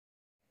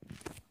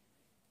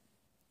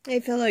Hey,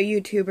 fellow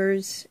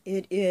YouTubers.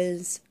 It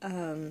is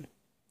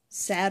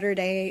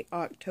Saturday,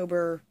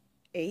 October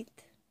 8th.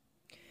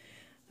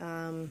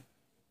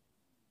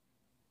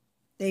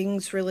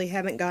 Things really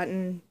haven't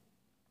gotten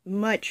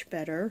much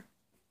better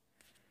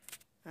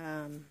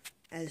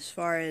as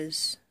far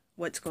as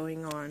what's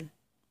going on.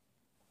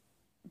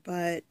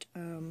 But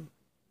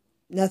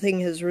nothing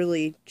has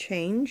really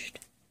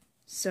changed.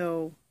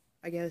 So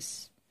I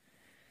guess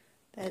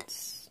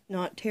that's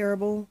not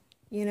terrible,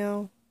 you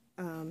know.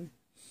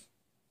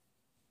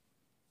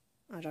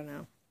 I don't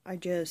know.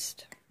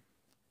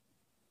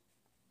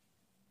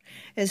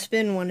 It's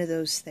been one of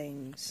those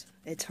things.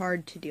 It's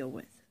hard to deal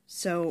with.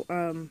 So,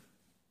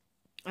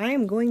 I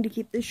am going to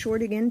keep this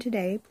short again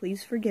today.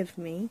 Please forgive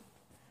me.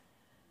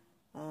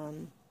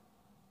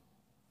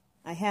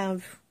 I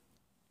have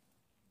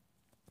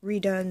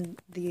redone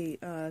the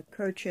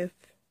kerchief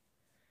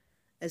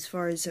as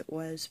far as it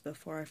was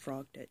before I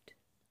frogged it.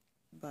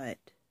 But,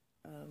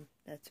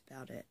 that's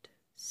about it.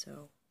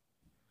 So,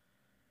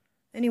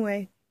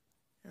 anyway,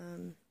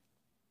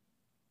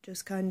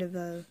 just kind of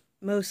a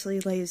mostly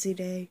lazy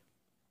day.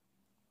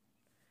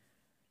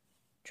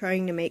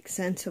 Trying to make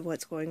sense of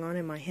what's going on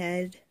in my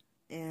head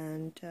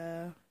and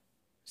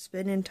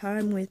spending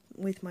time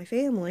with my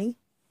family.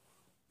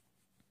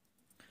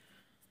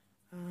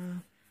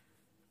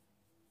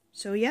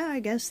 So yeah,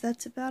 I guess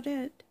that's about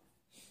it.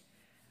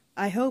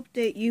 I hope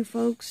that you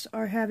folks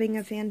are having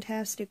a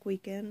fantastic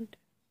weekend.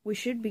 We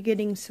should be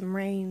getting some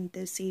rain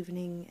this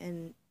evening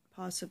and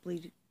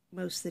possibly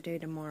most of the day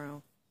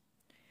tomorrow.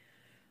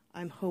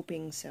 I'm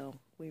hoping so.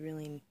 We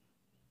really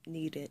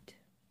need it.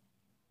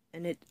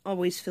 And it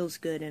always feels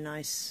good, a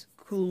nice,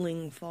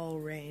 cooling fall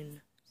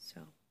rain. So,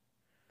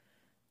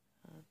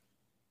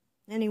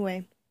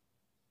 anyway,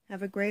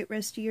 have a great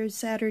rest of your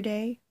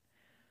Saturday.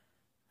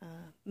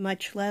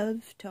 Much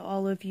love to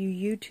all of you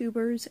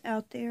YouTubers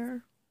out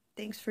there.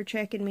 Thanks for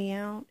checking me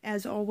out.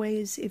 As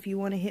always, if you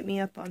want to hit me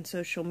up on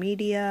social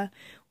media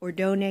or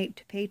donate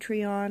to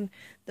Patreon,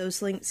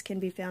 those links can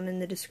be found in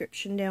the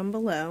description down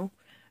below.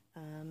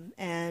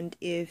 And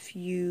if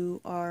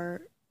you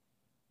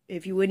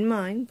wouldn't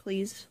mind,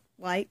 please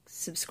like,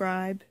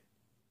 subscribe,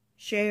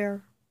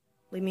 share,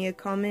 leave me a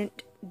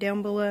comment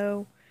down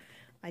below.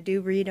 I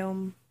do read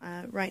them.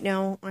 Right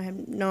now, I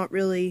am not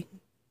really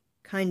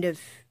kind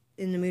of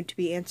in the mood to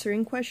be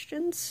answering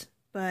questions,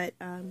 but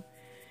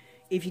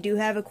if you do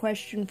have a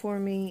question for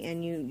me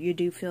and you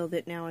do feel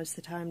that now is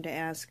the time to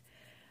ask,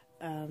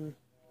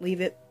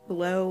 leave it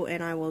below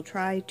and I will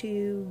try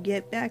to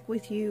get back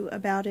with you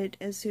about it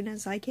as soon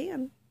as I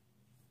can.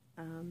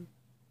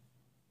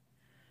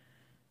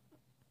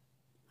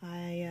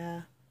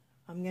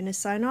 I'm going to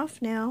sign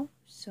off now,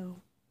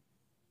 so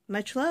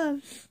much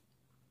love.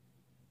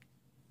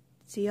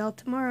 See y'all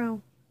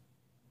tomorrow.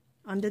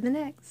 On to the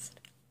next.